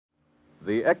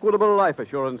The Equitable Life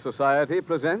Assurance Society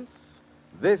presents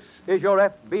This Is Your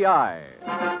FBI.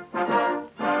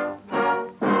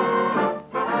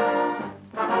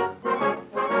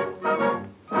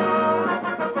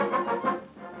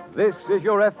 This is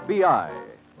Your FBI,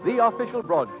 the official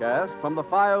broadcast from the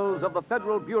files of the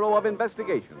Federal Bureau of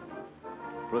Investigation.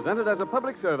 Presented as a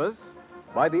public service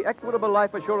by the Equitable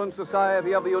Life Assurance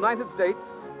Society of the United States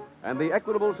and the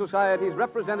Equitable Society's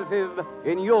representative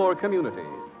in your community.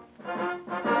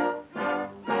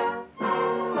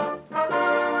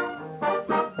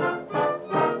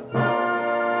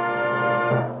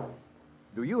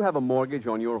 Do you have a mortgage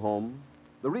on your home?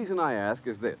 The reason I ask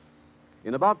is this.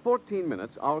 In about 14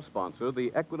 minutes, our sponsor,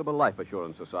 the Equitable Life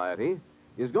Assurance Society,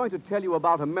 is going to tell you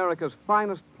about America's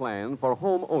finest plan for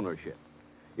home ownership.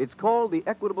 It's called the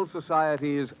Equitable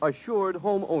Society's Assured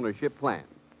Home Ownership Plan.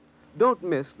 Don't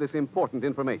miss this important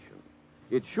information.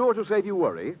 It's sure to save you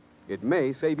worry. It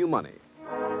may save you money.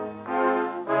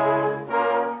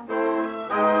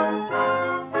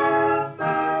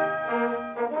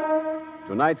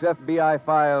 Tonight's FBI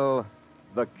file,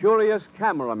 The Curious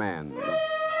Cameraman.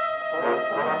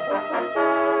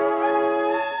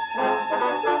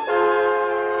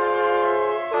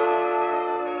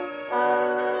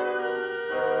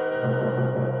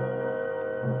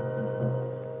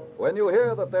 When you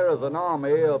hear that there is an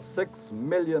army of 6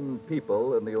 million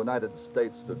people in the United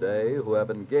States today who have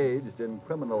engaged in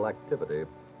criminal activity,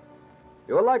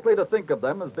 you're likely to think of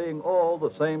them as being all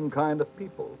the same kind of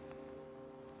people.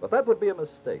 But that would be a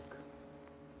mistake,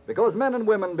 because men and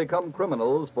women become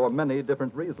criminals for many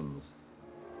different reasons.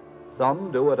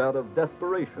 Some do it out of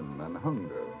desperation and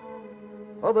hunger,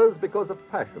 others because of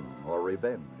passion or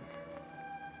revenge.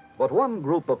 But one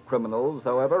group of criminals,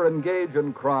 however, engage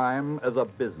in crime as a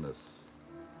business.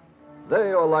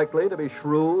 They are likely to be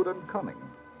shrewd and cunning,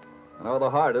 and are the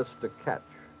hardest to catch.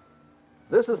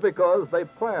 This is because they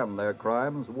plan their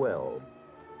crimes well.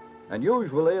 And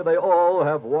usually they all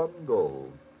have one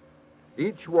goal.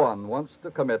 Each one wants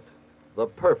to commit the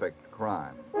perfect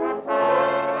crime.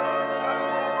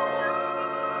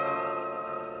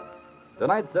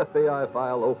 Tonight's FBI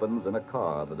file opens in a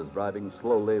car that is driving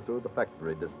slowly through the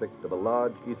factory district of a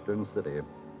large eastern city.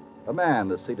 A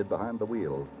man is seated behind the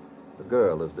wheel. The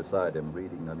girl is beside him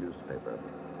reading a newspaper.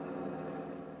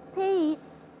 Pete,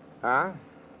 Huh?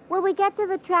 will we get to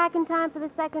the track in time for the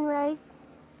second race?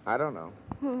 I don't know.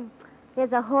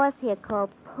 There's a horse here called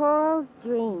Paul's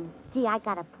Dream. Gee, I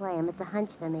gotta play him. It's a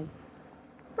hunch for me.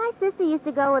 My sister used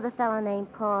to go with a fellow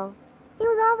named Paul. He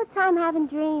was all the time having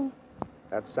dreams.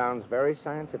 That sounds very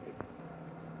scientific.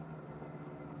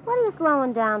 What are you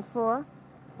slowing down for?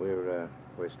 We're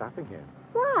stopping here.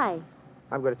 Why?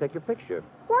 I'm going to take your picture.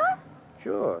 What?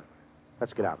 Sure.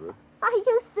 Let's get out, Ruth. Are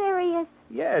you serious?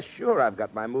 Yes, sure. I've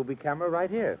got my movie camera right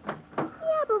here.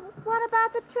 Yeah, but what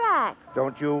about the track?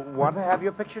 Don't you want to have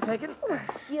your picture taken? Well,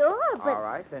 sure, but... All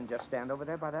right, then just stand over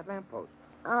there by that lamppost.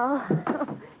 Oh,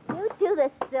 you do the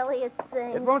silliest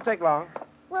thing. It won't take long.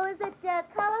 Well, is it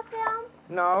color film?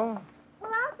 No.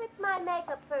 Well, I'll fix my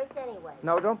makeup first anyway.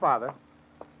 No, don't bother.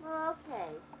 Okay.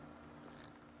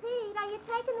 Pete, are you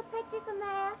taking the picture from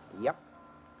there? Yep.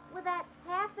 With that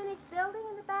half-finished building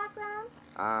in the background?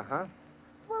 Uh-huh.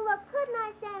 Well, look, couldn't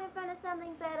I stand in front of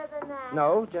something better than that?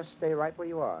 No, just stay right where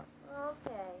you are.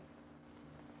 Okay.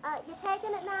 You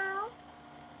taking it now?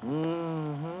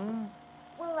 Mm-hmm.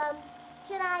 Well,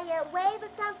 should I wave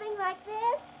at something like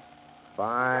this?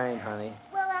 Fine, honey.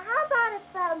 Well, how about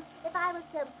if I was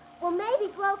to,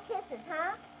 maybe blow kisses,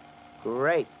 huh?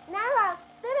 Great. Now I'll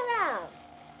sit around.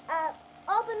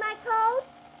 Open my coat?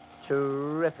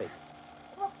 Terrific.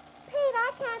 Well, Pete,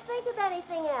 I can't think of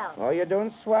anything else. Oh, you're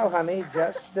doing swell, honey.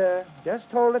 Just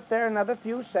hold it there another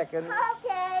few seconds.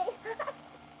 Okay.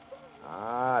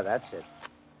 Ah, that's it.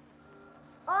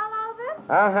 All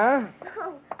over? Uh-huh.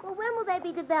 Well, when will they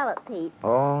be developed, Pete?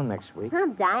 Oh, next week.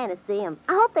 I'm dying to see them.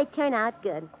 I hope they turn out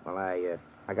good. Well,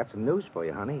 I got some news for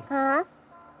you, honey. Huh?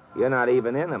 You're not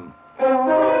even in them.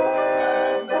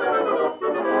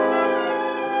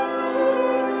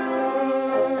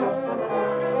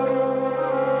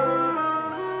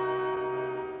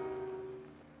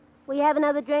 Will you have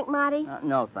another drink, Marty?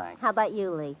 No, thanks. How about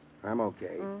you, Lee? I'm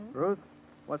okay. Ruth,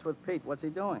 what's with Pete? What's he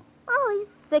doing? Oh, he's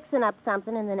fixing up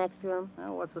something in the next room.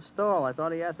 Well, what's the stall? I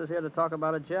thought he asked us here to talk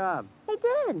about a job. He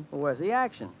did. Well, where's the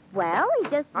action? Well, he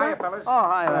just... Hiya, fellas. Oh,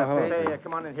 hi, Pete. Say,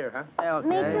 come on in here, huh? Hey, okay.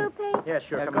 Me too, Pete? Yeah,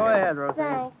 sure. Yeah, come go in here. ahead, Ruth.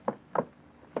 Thanks.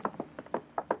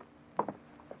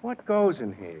 What goes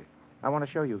in here? I want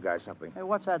to show you guys something. Hey,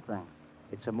 what's that thing?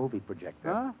 It's a movie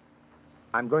projector. Huh?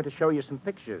 I'm going to show you some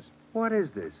pictures. What is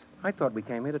this? I thought we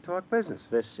came here to talk business.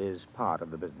 This is part of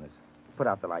the business. put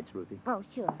out the lights, Ruthie. Oh,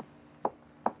 sure.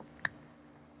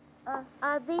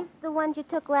 Are these the ones you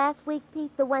took last week, Pete?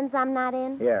 The ones I'm not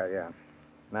in? Yeah.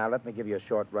 Now, let me give you a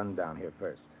short rundown here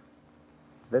first.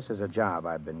 This is a job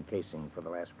I've been casing for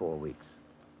the last 4 weeks.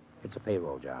 It's a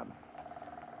payroll job.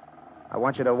 I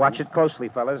want you to watch it closely,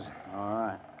 fellas. All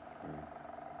right.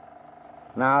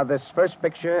 Now, this first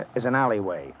picture is an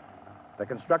alleyway. The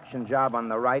construction job on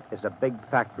the right is a big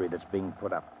factory that's being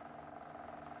put up.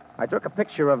 I took a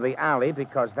picture of the alley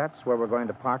because that's where we're going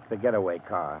to park the getaway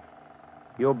car.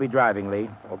 You'll be driving, Lee.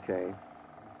 Okay.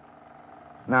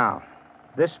 Now,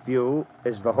 this view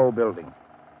is the whole building.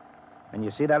 And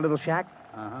you see that little shack?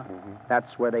 Uh-huh.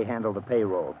 That's where they handle the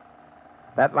payroll.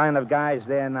 That line of guys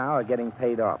there now are getting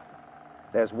paid off.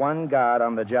 There's one guard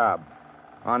on the job.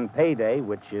 On payday,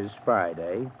 which is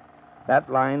Friday,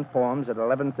 that line forms at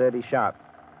 11:30 sharp.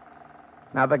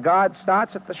 Now, the guard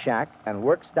starts at the shack and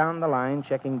works down the line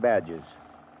checking badges.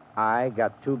 I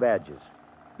got 2 badges.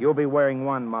 You'll be wearing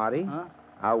one, Marty. Huh?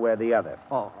 I'll wear the other.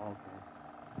 Oh, okay.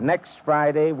 Next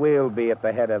Friday, we'll be at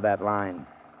the head of that line.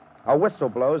 A whistle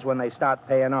blows when they start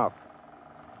paying off.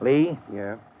 Lee,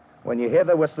 Yeah? when you hear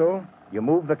the whistle, you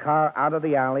move the car out of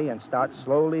the alley and start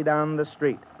slowly down the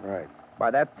street. Right.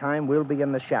 By that time, we'll be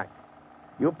in the shack.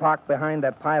 You park behind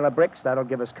that pile of bricks. That'll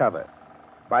give us cover.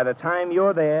 By the time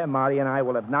you're there, Marty and I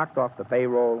will have knocked off the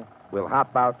payroll. We'll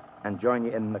hop out and join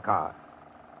you in the car.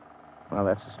 Well,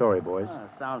 that's the story, boys. Oh,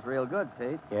 sounds real good,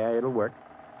 Pete. Yeah, it'll work.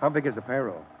 How big is the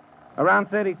payroll? Around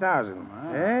 30,000.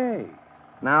 Wow. Hey.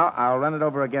 Now, I'll run it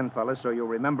over again, fellas, so you'll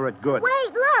remember it good.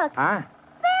 Wait, look. Huh?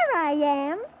 There I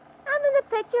am. I'm in the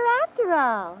picture after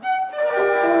all.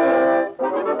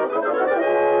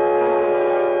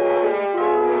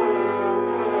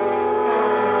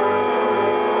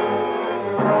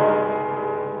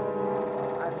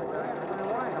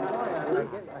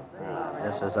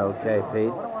 This is okay,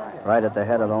 Pete. Right at the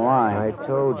head of the line. I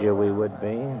told you we would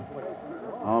be.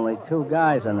 Only 2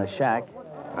 guys in the shack.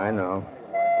 I know.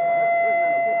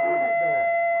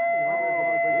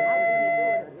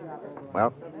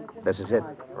 Well, this is it.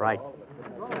 Right.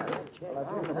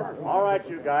 All right,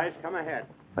 you guys, come ahead.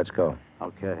 Let's go.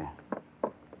 Okay.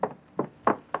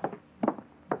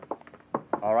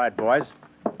 All right, boys.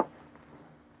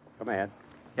 Come ahead.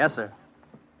 Yes, sir.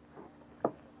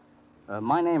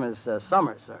 My name is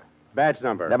Summers, sir. Badge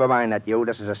number. Never mind that, you.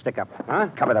 This is a stick-up. Huh?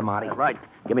 Cover them, Marty. Right.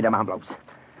 Give me them envelopes.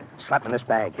 Slap in this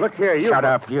bag. Look here, you. Shut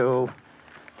up, you.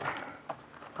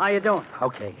 How you doing?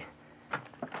 Okay.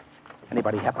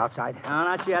 Anybody help outside? No,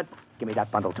 not yet. Give me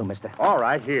that bundle, too, mister. All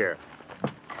right, here.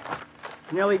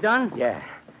 Nearly done? Yeah.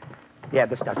 Yeah,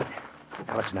 this does it.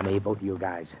 Now, listen to me, both of you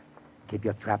guys. Keep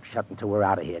your trap shut until we're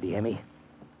out of here. Do you hear me?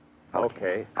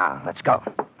 Okay. Now, let's go.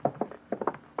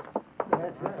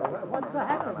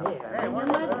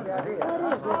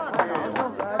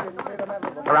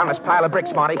 Around this pile of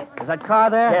bricks, Marty. Is that car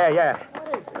there? Yeah.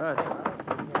 Good.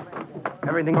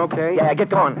 Everything okay? Yeah, get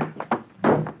going.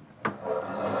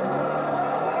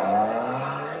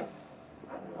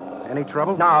 Any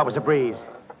trouble? No, it was a breeze.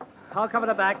 I'll cover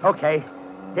the back. Okay.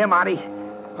 Here, Marty.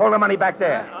 Hold the money back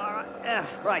there. All right. Yeah,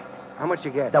 right. How much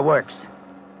you get? The works.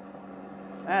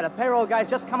 The payroll guy's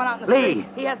just coming out in the Lee! street.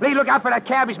 He has... Lee, look out for that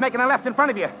cab. He's making a left in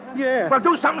front of you. Yeah. Well,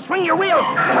 do something. Swing your wheel. Look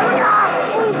out!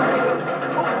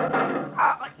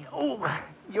 Oh,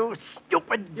 you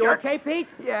stupid You jerk. okay, Pete?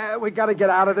 Yeah, we got to get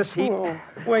out of this heat.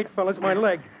 Wait, fellas, my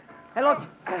leg. Hey, look.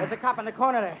 There's a cop in the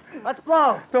corner there. Let's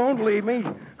blow. Don't leave me.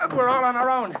 We're all on our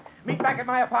own. Meet back at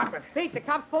my apartment. Pete, the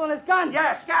cop's pulling his gun.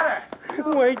 Yeah, scatter.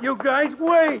 Wait, you guys,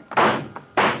 wait.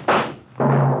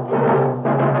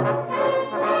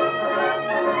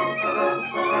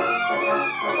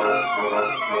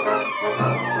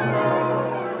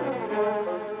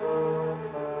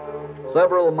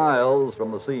 Several miles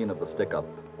from the scene of the stick-up,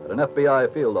 at an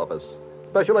FBI field office,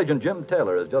 Special Agent Jim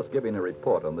Taylor is just giving a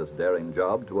report on this daring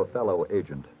job to a fellow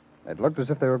agent. It looked as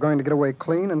if they were going to get away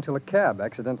clean until a cab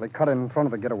accidentally cut in front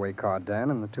of the getaway car,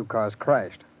 Dan, and the 2 cars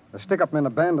crashed. The stick-up men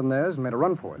abandoned theirs and made a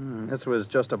run for it. This was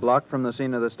just a block from the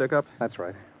scene of the stick-up? That's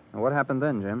right. And what happened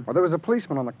then, Jim? Well, there was a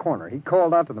policeman on the corner. He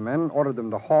called out to the men, ordered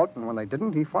them to halt, and when they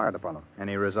didn't, he fired upon them.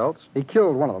 Any results? He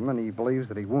killed one of them, and he believes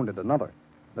that he wounded another.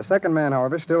 The second man,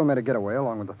 however, still made a getaway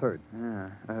along with the third. Yeah.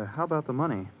 How about the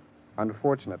money?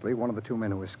 Unfortunately, one of the 2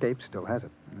 men who escaped still has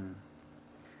it.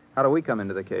 How do we come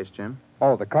into the case, Jim?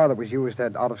 Oh, the car that was used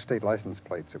had out-of-state license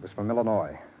plates. It was from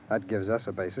Illinois. That gives us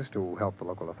a basis to help the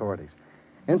local authorities.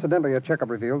 Incidentally, a checkup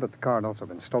revealed that the car had also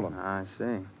been stolen. I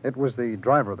see. It was the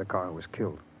driver of the car who was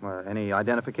killed. Well, any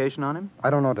identification on him? I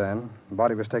don't know, Dan. The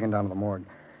body was taken down to the morgue.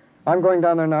 I'm going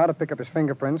down there now to pick up his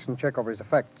fingerprints and check over his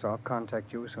effects. I'll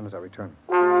contact you as soon as I return.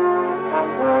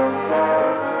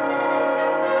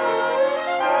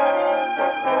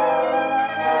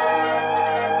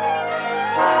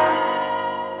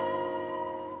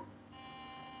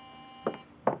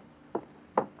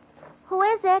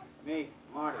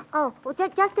 Well,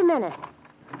 just a minute.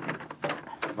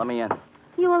 Let me in.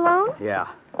 You alone? Yeah,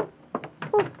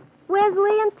 Well, where's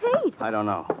Lee and Pete? I don't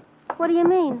know. What do you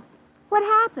mean? What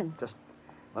happened? Just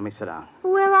let me sit down.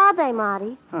 Where are they,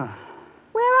 Marty? Huh.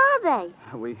 Where are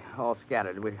they? We all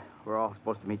scattered. We're all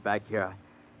supposed to meet back here. I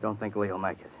don't think Lee will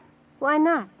make it. Why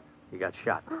not? He got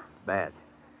shot. Bad.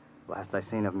 Last I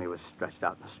seen of him, he was stretched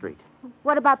out in the street.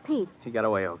 What about Pete? He got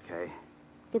away okay.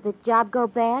 Did the job go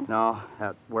bad? No,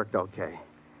 that worked okay.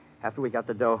 After we got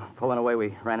the dough pulling away,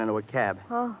 we ran into a cab.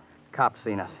 Oh. Cop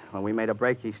seen us. When we made a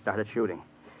break, he started shooting.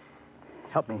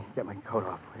 Help me get my coat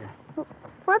off, will you?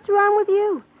 What's wrong with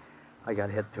you? I got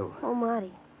hit, too. Oh,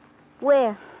 Marty.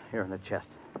 Where? Here in the chest.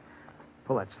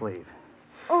 Pull that sleeve.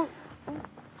 Oh,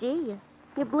 gee,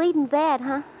 you're bleeding bad,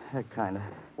 huh? Yeah, kind of.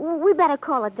 Well, we better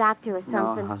call a doctor or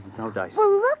something. No dice.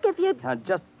 Well, look, if you... Now,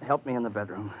 just help me in the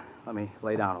bedroom. Let me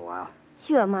lay down a while.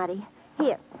 Sure, Marty.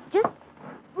 Here, just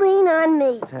lean on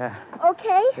me. Yeah.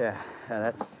 Okay? Yeah,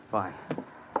 that's fine.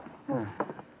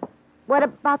 What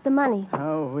about the money?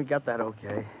 Oh, we got that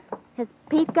okay. Has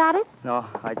Pete got it? No,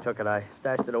 I took it. I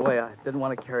stashed it away. I didn't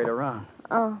want to carry it around.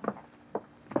 Oh.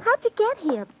 How'd you get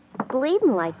here,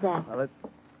 bleeding like that? Well, it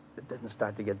didn't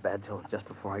start to get bad till just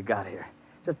before I got here.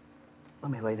 Just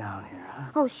let me lay down here,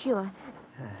 huh? Oh, sure.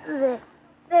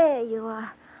 There you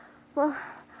are. Well,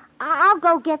 I'll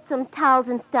go get some towels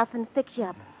and stuff and fix you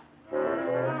up.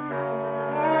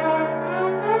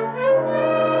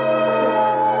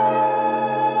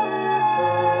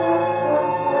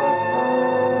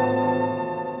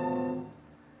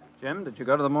 Jim, did you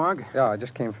go to the morgue? Yeah, I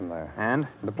just came from there. And?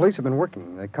 The police have been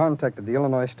working. They contacted the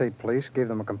Illinois State Police, gave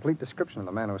them a complete description of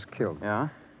the man who was killed. Yeah?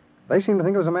 They seem to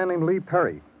think it was a man named Lee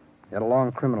Perry. He had a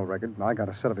long criminal record. I got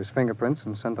a set of his fingerprints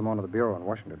and sent them on to the bureau in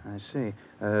Washington. I see.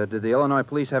 Did the Illinois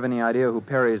police have any idea who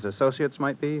Perry's associates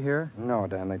might be here? No,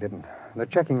 Dan, they didn't. They're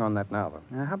checking on that now,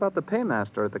 though. How about the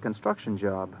paymaster at the construction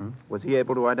job? Was he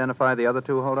able to identify the other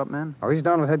two hold-up men? Oh, he's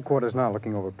down at headquarters now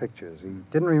looking over pictures. He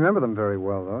didn't remember them very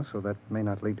well, though, so that may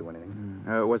not lead to anything.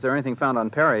 Was there anything found on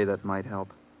Perry that might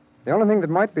help? The only thing that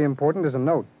might be important is a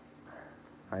note.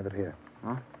 I have it here.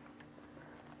 Huh?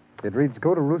 It reads,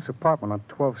 go to Ruth's apartment on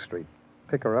 12th Street.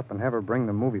 Pick her up and have her bring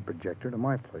the movie projector to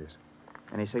my place.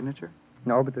 Any signature?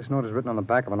 No, but this note is written on the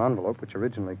back of an envelope which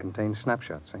originally contained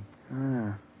snapshots, see?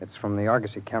 Ah. It's from the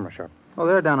Argosy camera shop. Oh,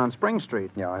 they're down on Spring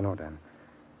Street. Yeah, I know, Dan.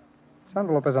 This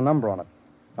envelope has a number on it.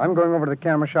 I'm going over to the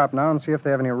camera shop now and see if they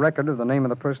have any record of the name of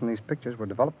the person these pictures were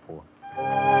developed for.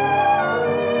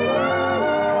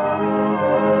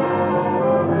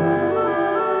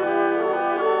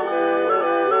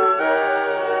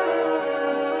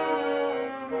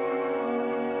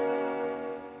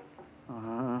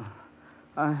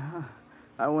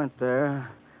 I went there.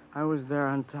 I was there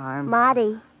on time.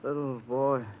 Marty. Little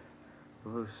boy.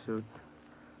 Blue suit.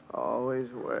 Always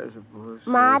wears a blue suit.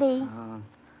 Marty.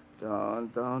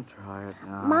 Don't try it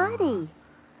now. Marty.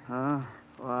 Huh?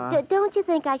 What? Don't you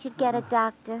think I should get a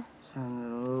doctor? Send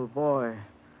the little boy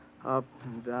up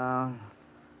and down,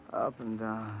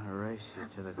 race you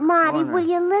to the Marty, corner. will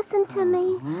you listen to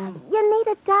me? You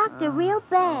need a doctor real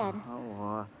bad.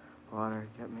 Water.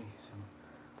 Get me some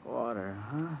water,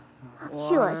 huh?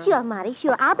 Sure, Marty,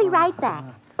 sure. I'll be right back.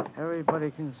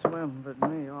 Everybody can swim but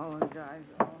me. All the guys.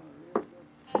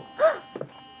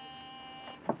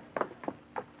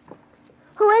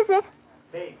 Who is it?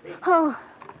 Pete.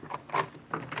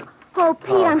 Oh,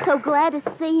 Pete, I'm so glad to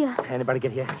see you. Anybody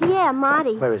get here? Yeah,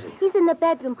 Marty. Where is he? He's in the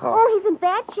bedroom. Oh, he's in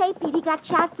bad shape, Pete. He got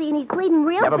shot, see, and he's bleeding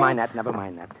real Never bad.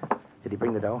 mind that. Did he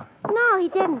bring the dough? No, he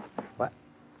didn't.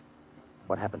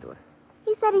 What happened to it?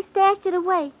 He said he stashed it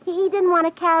away. He didn't want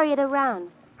to carry it around.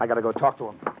 I gotta go talk to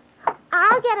him.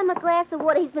 I'll get him a glass of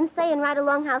water. He's been saying right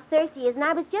along how thirsty he is, and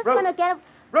I was just Ruth. going to get him...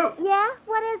 Ruth! Yeah?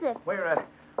 What is it?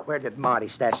 Where did Marty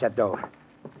stash that dough?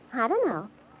 I don't know.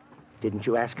 Didn't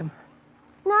you ask him?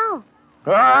 No.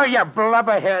 Oh, you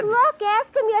blubberhead. Look,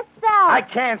 ask him yourself. I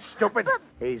can't, stupid.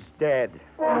 He's dead.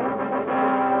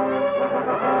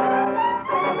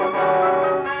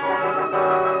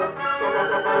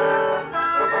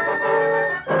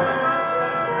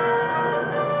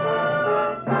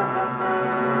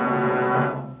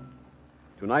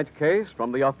 Tonight's case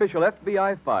from the official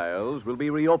FBI files will be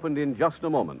reopened in just a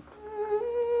moment.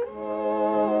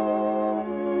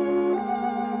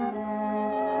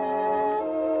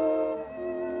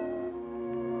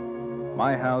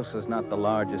 My house is not the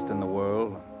largest in the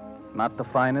world, not the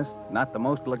finest, not the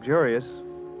most luxurious,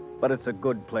 but it's a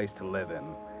good place to live in.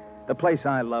 The place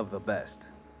I love the best.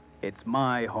 It's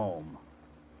my home.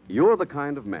 You're the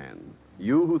kind of man,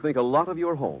 you who think a lot of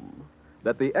your home,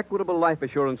 that the Equitable Life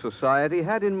Assurance Society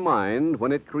had in mind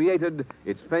when it created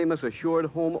its famous Assured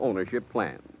Home Ownership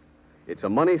Plan. It's a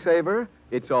money saver,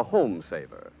 it's a home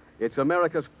saver. It's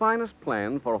America's finest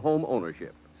plan for home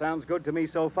ownership. Sounds good to me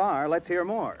so far. Let's hear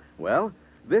more. Well,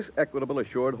 this Equitable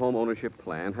Assured Home Ownership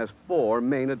Plan has 4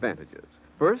 main advantages.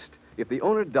 First, if the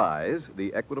owner dies,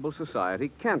 the Equitable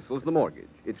Society cancels the mortgage.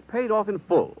 It's paid off in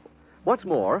full. What's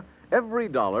more, every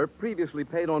dollar previously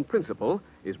paid on principal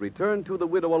is returned to the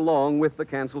widow along with the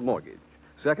canceled mortgage.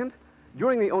 Second,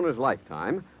 during the owner's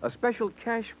lifetime, a special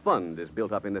cash fund is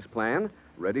built up in this plan,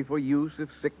 ready for use if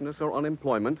sickness or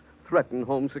unemployment threaten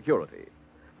home security.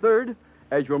 Third,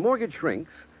 as your mortgage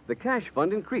shrinks, the cash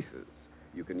fund increases.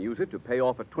 You can use it to pay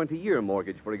off a 20-year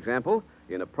mortgage, for example,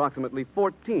 in approximately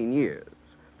 14 years.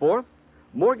 Fourth,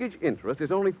 mortgage interest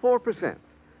is only 4%,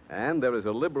 and there is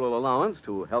a liberal allowance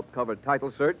to help cover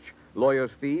title search,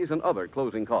 lawyer's fees, and other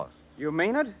closing costs. You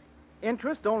mean it?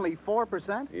 Interest only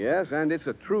 4%? Yes, and it's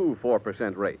a true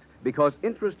 4% rate, because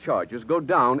interest charges go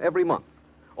down every month.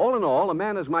 All in all, a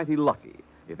man is mighty lucky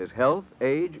if his health,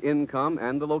 age, income,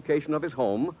 and the location of his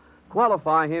home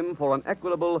qualify him for an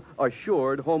Equitable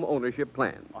Assured Home Ownership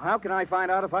Plan. Well, how can I find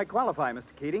out if I qualify, Mr.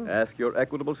 Keating? Ask your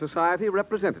Equitable Society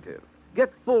representative.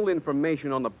 Get full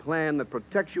information on the plan that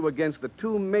protects you against the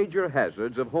 2 major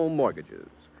hazards of home mortgages,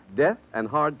 death and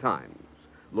hard times.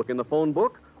 Look in the phone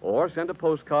book or send a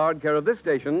postcard care of this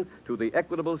station to the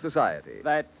Equitable Society.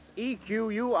 That's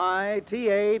EQUITABLE.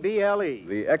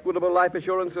 The Equitable Life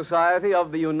Assurance Society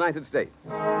of the United States.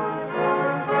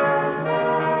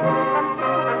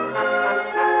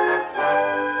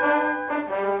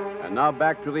 And now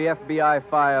back to the FBI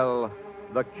file,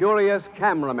 The Curious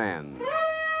Cameraman.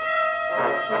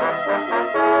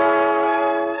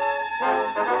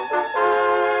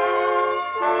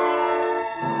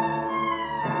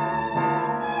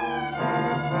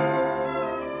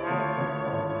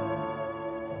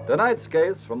 Tonight's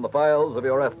case from the files of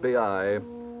your FBI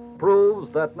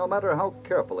proves that no matter how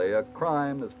carefully a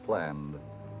crime is planned,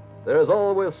 there is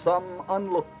always some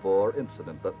unlooked-for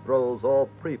incident that throws all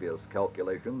previous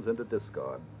calculations into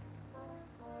discard.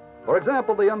 For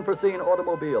example, the unforeseen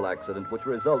automobile accident which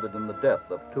resulted in the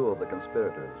death of 2 of the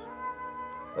conspirators.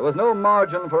 There was no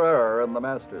margin for error in the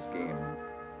master scheme,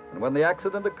 and when the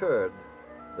accident occurred,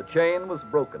 the chain was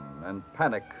broken and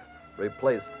panic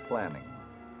replaced planning.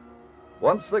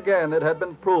 Once again, it had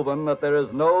been proven that there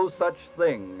is no such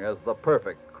thing as the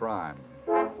perfect crime.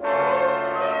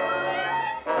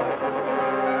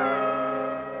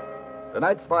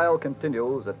 Tonight's file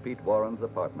continues at Pete Warren's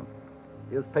apartment.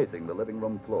 He is pacing the living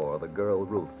room floor. The girl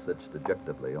Ruth sits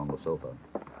dejectedly on the sofa.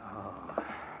 Oh,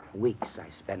 weeks I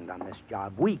spend on this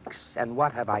job. Weeks. And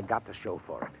what have I got to show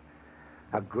for it?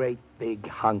 A great big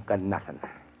hunk of nothing.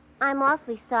 I'm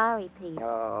awfully sorry, Pete.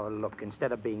 Oh, look,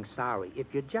 instead of being sorry,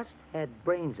 if you just had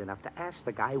brains enough to ask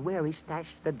the guy where he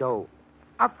stashed the dough,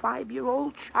 a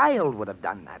 5-year-old child would have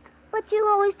done that. But you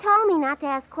always told me not to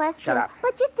ask questions. Shut up.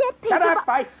 But you did, Pete. Shut up,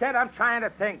 I said. I'm trying to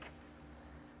think.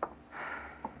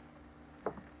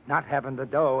 Not having the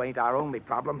dough ain't our only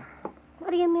problem. What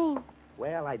do you mean?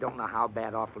 Well, I don't know how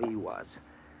bad off Lee was.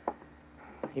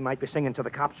 He might be singing to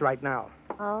the cops right now.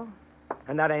 Oh?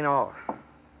 And that ain't all.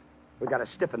 We got a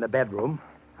stiff in the bedroom.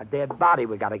 A dead body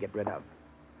we got to get rid of.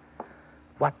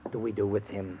 What do we do with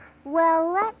him?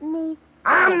 Well, let me...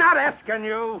 I'm not asking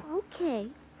you. Okay.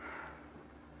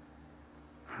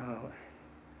 Oh,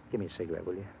 give me a cigarette,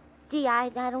 will you? Gee, I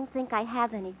don't think I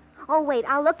have any. Oh, wait,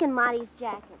 I'll look in Marty's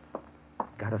jacket.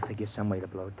 Gotta figure some way to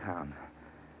blow town.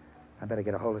 I better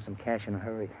get a hold of some cash in a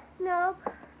hurry. No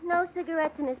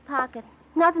cigarettes in his pocket.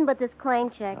 Nothing but this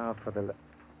claim check. Oh, for the...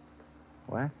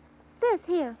 What? This,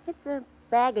 here. It's a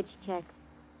baggage check.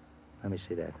 Let me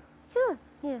see that. Sure,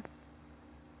 here.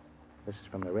 This is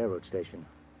from the railroad station.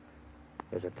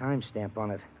 There's a timestamp on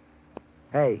it.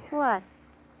 Hey. What?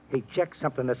 He checked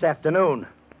something this afternoon.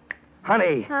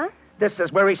 Honey. Huh? This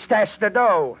is where he stashed the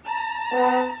dough.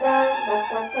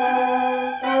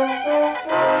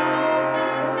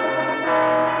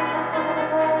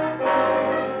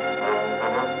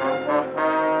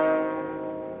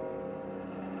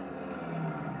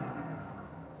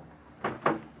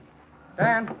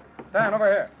 Dan, over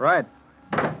here. Right.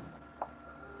 Did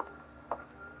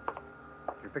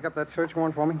you pick up that search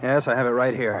warrant for me? Yes, I have it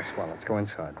right here. Oh, swell. Let's go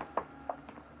inside.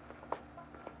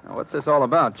 Now, what's this all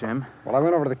about, Jim? Well, I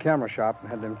went over to the camera shop and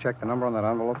had them check the number on that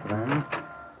envelope for them.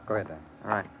 Go ahead, Dan.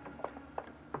 All right.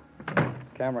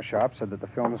 Camera shop said that the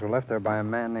films were left there by a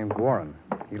man named Warren.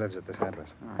 He lives at this address.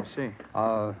 Oh, I see.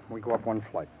 We go up 1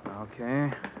 flight.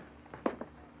 Okay.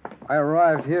 I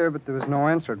arrived here, but there was no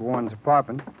answer at Warren's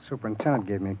apartment. The superintendent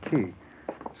gave me a key.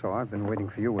 So I've been waiting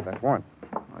for you with that warrant.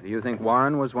 Do you think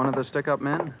Warren was one of the stick-up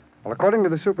men? Well, according to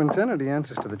the superintendent, he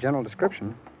answers to the general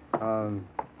description.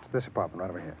 It's this apartment right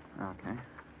over here. Okay.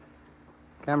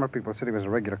 Camera people said he was a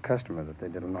regular customer, that they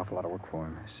did an awful lot of work for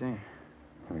him. I see. Here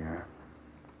we are.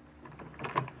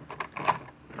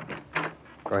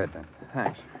 Go ahead, then.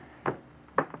 Thanks.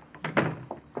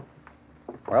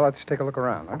 Well, let's take a look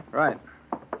around, huh? Right.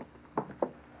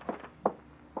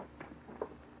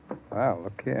 Well,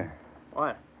 look here.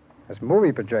 What? This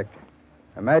movie projector.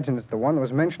 Imagine it's the one that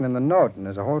was mentioned in the note, and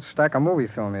there's a whole stack of movie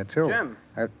film here, too. Jim.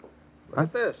 Look Huh?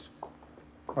 at this.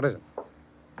 What is it?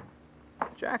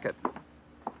 Jacket.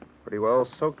 Pretty well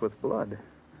soaked with blood.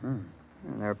 Hmm.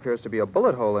 And there appears to be a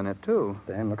bullet hole in it, too.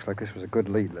 Dan, looks like this was a good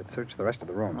lead. Let's search the rest of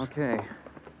the rooms. Okay.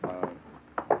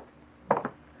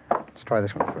 Let's try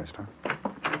this one first, huh?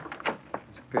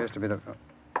 This appears to be the...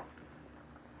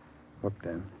 Look,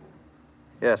 Dan.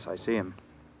 Yes, I see him.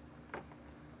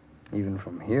 Even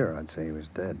from here, I'd say he was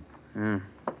dead. Hmm.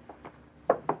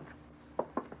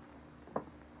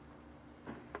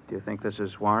 Do you think this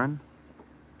is Warren?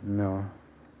 No.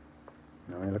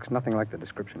 No, he looks nothing like the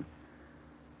description.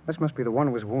 This must be the one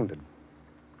who was wounded.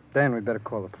 Dan, we'd better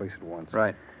call the police at once.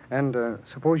 Right. And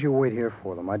suppose you wait here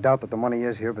for them. I doubt that the money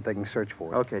is here, but they can search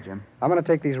for it. Okay, Jim. I'm going to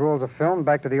take these rolls of film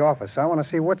back to the office. I want to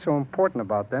see what's so important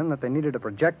about them that they needed a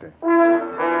projector.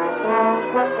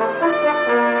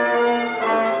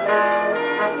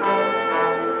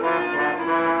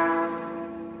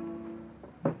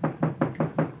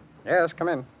 Yes, come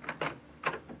in.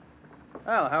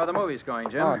 Well, how are the movies going,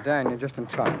 Jim? Oh, Dan, you're just in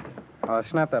time.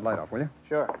 Snap that light off, will you?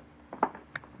 Sure.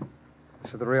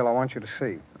 This is the reel I want you to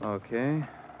see. Okay.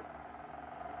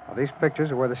 Now, these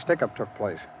pictures are where the stick-up took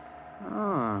place.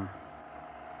 Oh.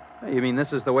 You mean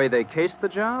this is the way they cased the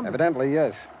job? Evidently,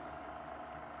 yes.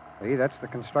 See, that's the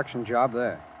construction job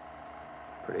there.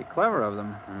 Pretty clever of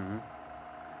them. Mm-hmm.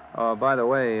 Oh, by the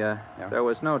way, there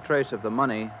was no trace of the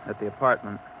money at the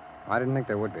apartment. I didn't think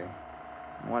there would be.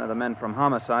 One of the men from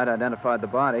homicide identified the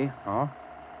body. Oh?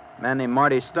 A man named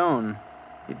Marty Stone.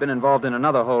 He'd been involved in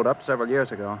another holdup several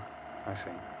years ago. I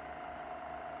see.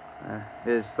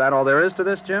 Is that all there is to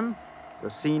this, Jim?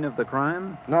 The scene of the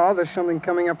crime? No, there's something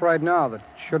coming up right now that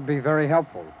should be very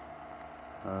helpful.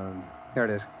 Here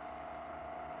it is.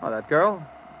 Oh, that girl?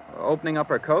 Opening up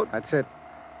her coat? That's it.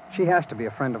 She has to be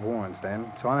a friend of Warren's,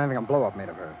 Dan, so I'm having a blow-up made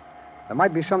of her. There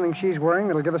might be something she's wearing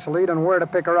that'll give us a lead on where to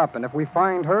pick her up, and if we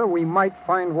find her, we might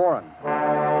find Warren.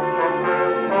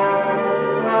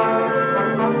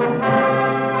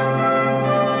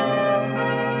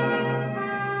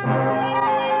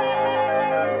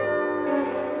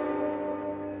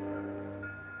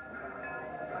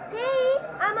 Pete,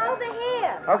 I'm over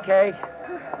here. Okay.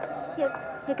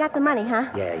 You got the money, huh?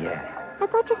 Yeah. I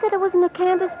thought you said it was in a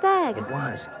canvas bag. It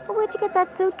was. Well, where'd you get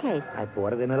that suitcase? I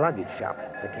bought it in a luggage shop.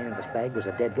 The canvas bag was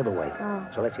a dead giveaway. Oh.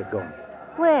 So let's get going.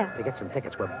 Where? To get some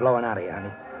tickets. We're blowing out of here,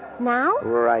 honey. Now?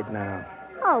 Right now.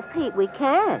 Oh, Pete, we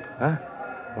can't. Huh?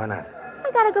 Why not?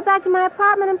 I gotta go back to my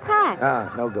apartment and pack.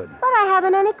 Ah, no good. But I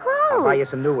haven't any clothes. I'll buy you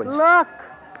some new ones. Look,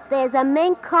 there's a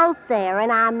mink coat there,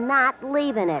 and I'm not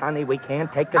leaving it. Honey, we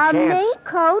can't take the A chance. mink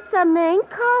coat's a mink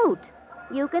coat.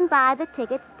 You can buy the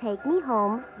tickets, take me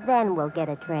home, then we'll get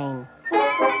a train.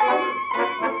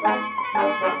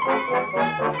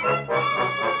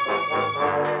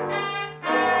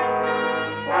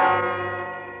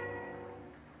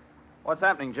 What's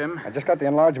happening, Jim? I just got the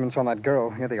enlargements on that girl.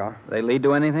 Here they are. They lead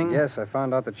to anything? Yes, I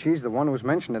found out that she's the one who was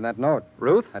mentioned in that note.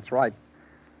 Ruth? That's right.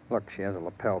 Look, she has a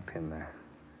lapel pin there.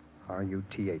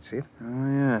 R-U-T-H, see it?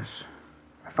 Oh, yes.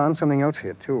 I found something else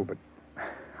here, too, but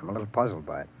I'm a little puzzled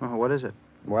by it. Oh, what is it?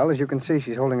 Well, as you can see,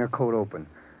 she's holding her coat open.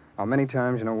 Now, many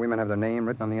times, women have their name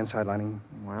written on the inside lining.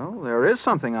 Well, there is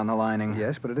something on the lining.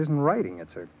 Yes, but it isn't writing.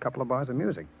 It's a couple of bars of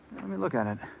music. Let me look at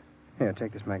it. Here,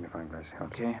 take this magnifying glass.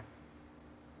 Helps. Okay.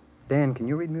 Dan, can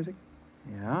you read music?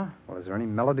 Yeah? Well, is there any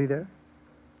melody there?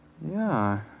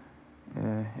 Yeah.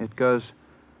 It goes...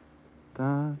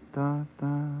 Da, da,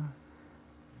 da.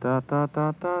 Da, da,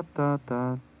 da, da, da,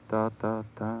 da, da, da,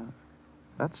 da.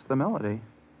 That's the melody.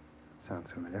 Sounds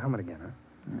familiar. Hum it again, huh?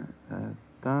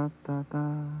 Da, da, da,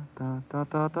 da, da,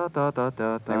 da, da, da, da,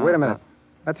 da, Hey, wait a minute.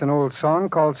 That's an old song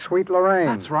called Sweet Lorraine.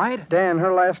 That's right. Dan,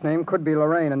 her last name could be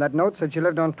Lorraine, and that note said she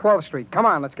lived on 12th Street. Come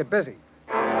on, let's get busy.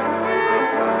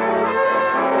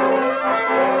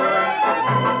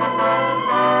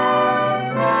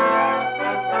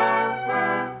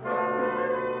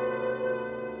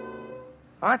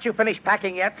 Aren't you finished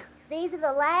packing yet? These are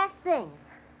the last things.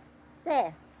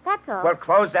 There, that's all. Well,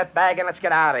 close that bag and let's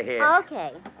get out of here.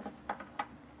 Okay.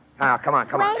 Now, come on.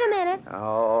 Wait a minute.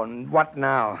 Oh, and what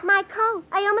now? My coat.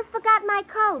 I almost forgot my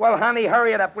coat. Well, honey,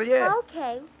 hurry it up, will you?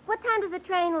 Okay. What time does the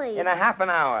train leave? In a half an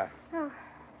hour. Oh,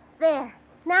 there.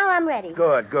 Now I'm ready.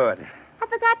 Good. I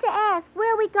forgot to ask.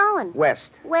 Where are we going? West.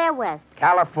 Where west?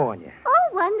 California.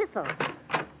 Oh, wonderful.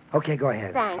 Okay, go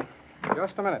ahead. Thanks.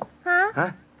 Just a minute.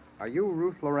 Huh? Are you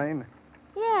Ruth Lorraine?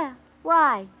 Yeah.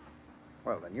 Why?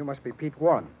 Well, then you must be Pete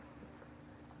Warren.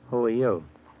 Who are you?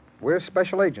 We're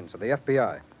special agents of the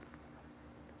FBI.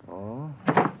 Oh.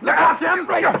 Look out, Jim!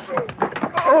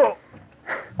 Oh!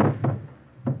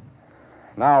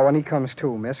 Now, when he comes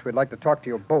to, miss, we'd like to talk to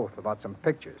you both about some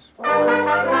pictures.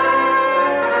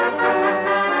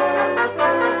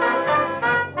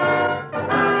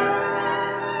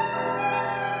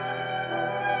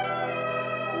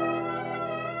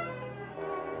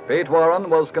 Pete Warren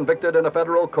was convicted in a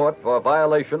federal court for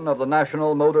violation of the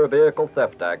National Motor Vehicle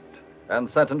Theft Act and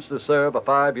sentenced to serve a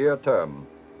 5-year term.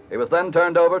 He was then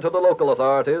turned over to the local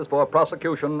authorities for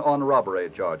prosecution on robbery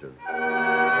charges.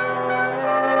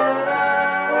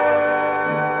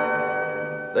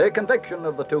 The conviction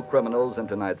of the two criminals in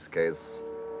tonight's case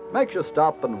makes you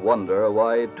stop and wonder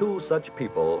why two such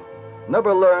people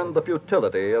never learned the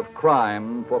futility of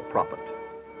crime for profit.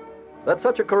 That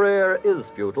such a career is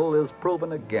futile is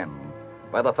proven again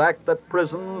by the fact that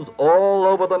prisons all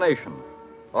over the nation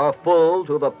are full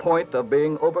to the point of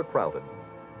being overcrowded.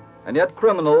 And yet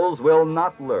criminals will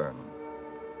not learn.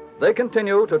 They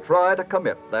continue to try to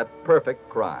commit that perfect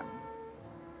crime.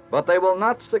 But they will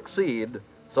not succeed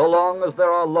so long as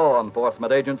there are law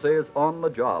enforcement agencies on the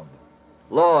job.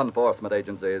 Law enforcement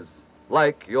agencies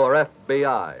like your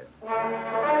FBI.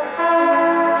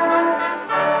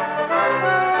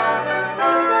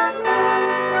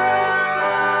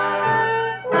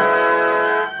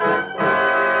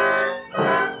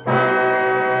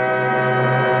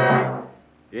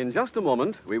 In just a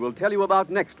moment, we will tell you about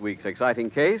next week's exciting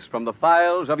case from the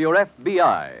files of your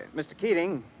FBI. Mr.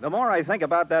 Keating, the more I think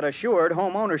about that assured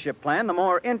home ownership plan, the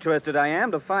more interested I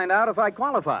am to find out if I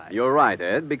qualify. You're right,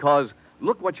 Ed, because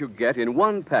look what you get in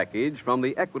one package from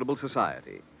the Equitable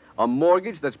Society. A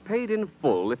mortgage that's paid in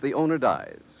full if the owner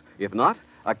dies. If not,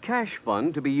 a cash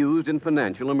fund to be used in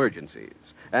financial emergencies.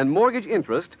 And mortgage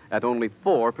interest at only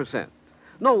 4%.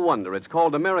 No wonder it's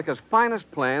called America's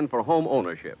finest plan for home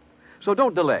ownership. So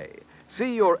don't delay.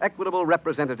 See your Equitable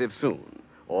representative soon.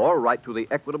 Or write to the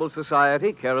Equitable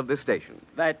Society, care of this station.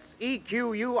 That's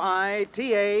EQUITABLE.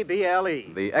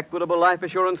 The Equitable Life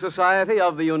Assurance Society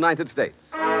of the United States.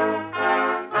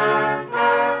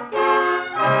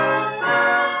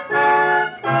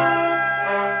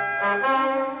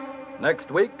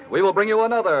 Next week, we will bring you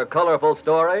another colorful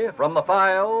story from the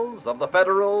files of the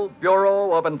Federal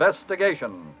Bureau of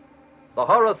Investigation. The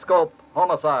Horoscope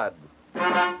Homicide.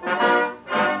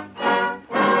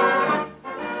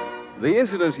 The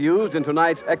incidents used in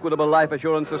tonight's Equitable Life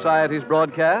Assurance Society's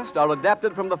broadcast are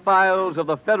adapted from the files of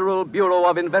the Federal Bureau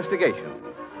of Investigation.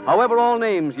 However, all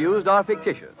names used are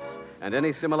fictitious, and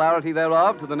any similarity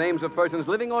thereof to the names of persons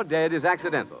living or dead is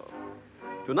accidental.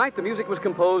 Tonight, the music was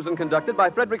composed and conducted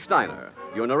by Frederick Steiner.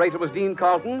 Your narrator was Dean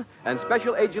Carlton, and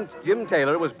Special Agent Jim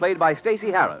Taylor was played by Stacey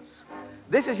Harris.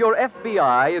 This Is Your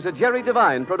FBI is a Jerry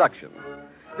Devine production.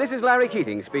 This is Larry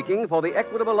Keating speaking for the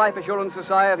Equitable Life Assurance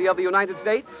Society of the United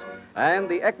States and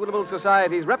the Equitable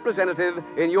Society's representative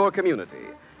in your community,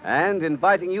 and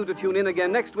inviting you to tune in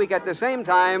again next week at the same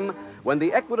time when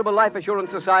the Equitable Life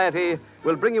Assurance Society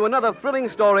will bring you another thrilling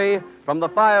story from the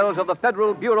files of the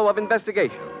Federal Bureau of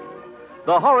Investigation.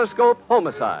 The Horoscope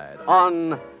Homicide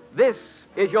on This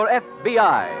Is Your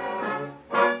FBI.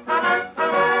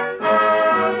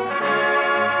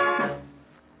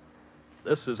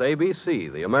 This is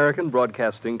ABC, the American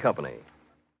Broadcasting Company.